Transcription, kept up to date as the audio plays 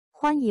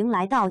欢迎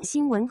来到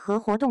新闻和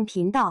活动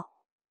频道，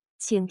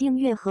请订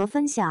阅和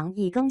分享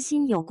以更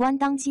新有关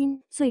当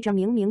今最着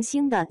名明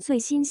星的最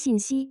新信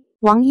息。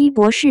王一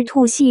博是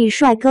兔系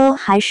帅哥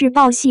还是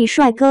豹系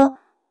帅哥？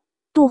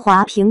杜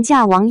华评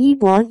价王一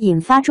博引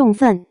发众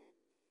愤。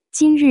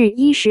今日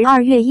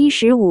12月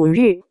15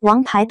日，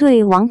王牌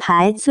对王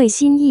牌最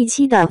新一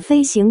期的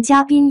飞行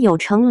嘉宾有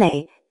程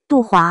磊、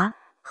杜华、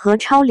何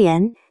超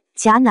莲、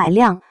贾乃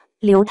亮、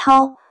刘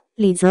涛、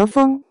李泽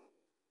峰。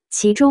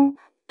其中，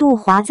杜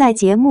华在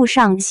节目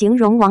上形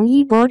容王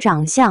一博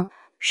长相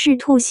是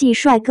兔系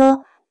帅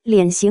哥，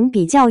脸型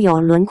比较有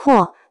轮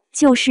廓，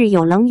就是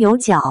有棱有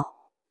角，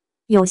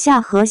有下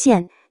颌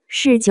线，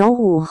是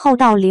95后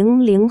到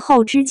00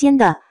后之间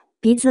的，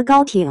鼻子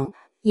高挺，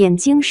眼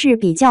睛是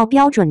比较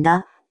标准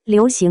的，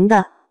流行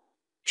的。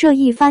这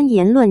一番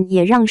言论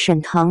也让沈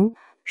腾、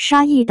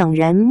沙溢等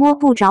人摸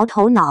不着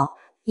头脑，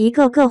一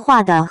个个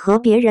画的和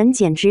别人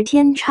简直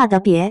天差的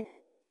别。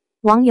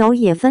网友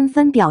也纷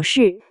纷表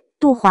示，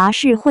杜华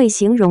是会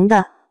形容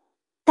的，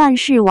但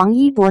是王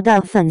一博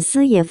的粉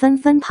丝也纷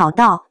纷跑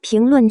到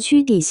评论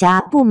区底下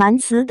不满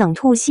此等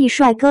兔系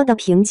帅哥的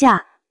评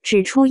价，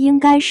指出应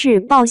该是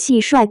豹系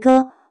帅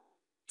哥。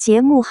节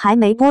目还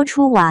没播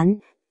出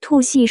完，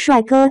兔系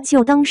帅哥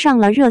就登上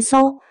了热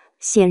搜，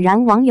显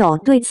然网友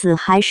对此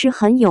还是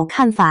很有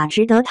看法，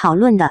值得讨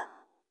论的。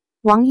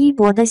王一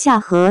博的下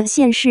颌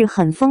线是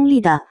很锋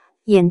利的，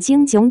眼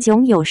睛炯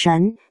炯有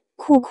神，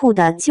酷酷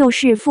的就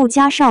是富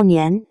家少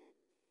年。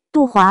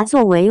杜华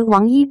作为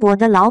王一博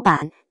的老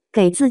板，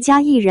给自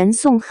家艺人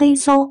送黑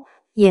搜，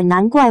也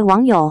难怪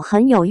网友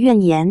很有怨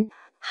言，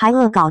还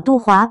恶搞杜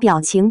华表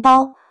情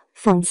包，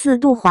讽刺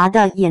杜华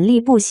的眼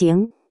力不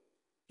行。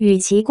与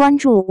其关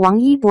注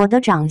王一博的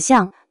长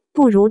相，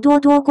不如多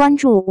多关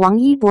注王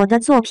一博的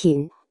作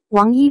品。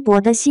王一博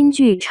的新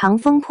剧《长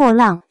风破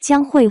浪》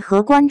将会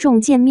和观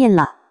众见面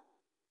了，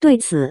对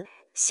此，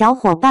小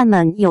伙伴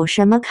们有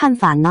什么看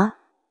法呢？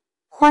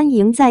欢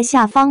迎在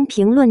下方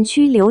评论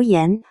区留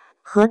言，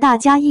和大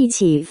家一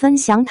起分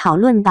享讨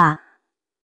论吧。